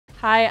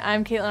Hi,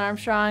 I'm Kaitlyn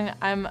Armstrong.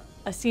 I'm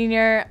a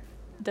senior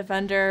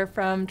defender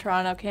from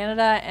Toronto,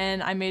 Canada,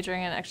 and I'm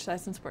majoring in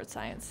exercise and sports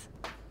science.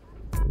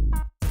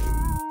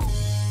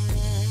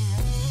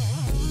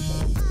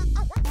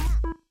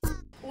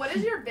 What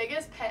is your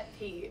biggest pet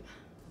peeve?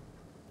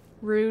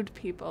 Rude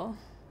people.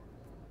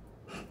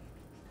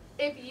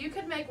 If you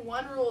could make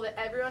one rule that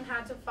everyone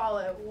had to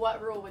follow,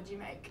 what rule would you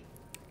make?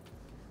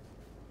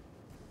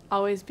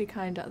 Always be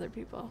kind to other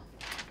people.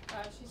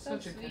 Wow, she's so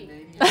Such a sweet.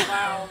 Canadian.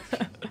 Wow.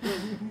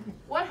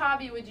 What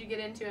hobby would you get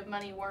into if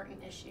money weren't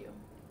an issue?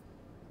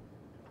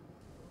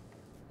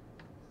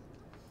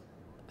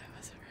 I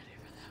wasn't ready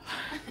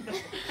for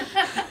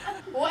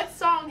that one. What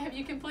song have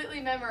you completely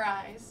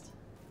memorized?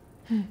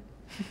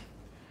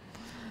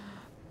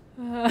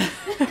 I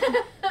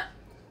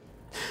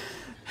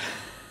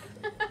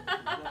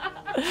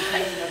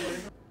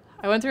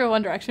went through a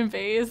One Direction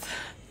phase.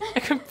 I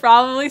could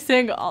probably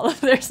sing all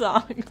of their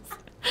songs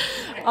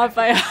off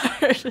by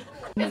heart.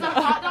 Is a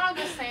hot dog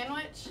a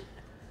sandwich?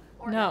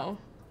 Or No,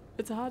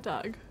 it's a hot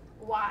dog.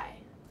 Why?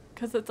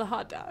 Because it's a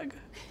hot dog.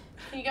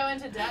 Can you go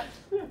into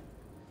depth?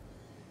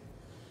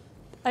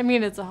 I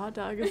mean, it's a hot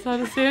dog. It's not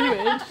a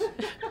sandwich.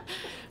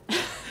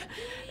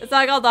 It's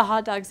not called the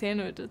hot dog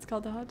sandwich. It's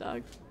called the hot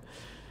dog.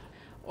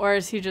 Or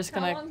is he just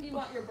gonna... How long do you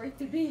want your break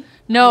to be?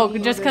 No,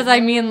 just because I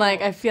mean,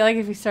 like, I feel like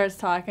if he starts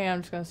talking,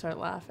 I'm just gonna start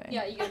laughing.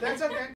 Yeah, you get That's okay.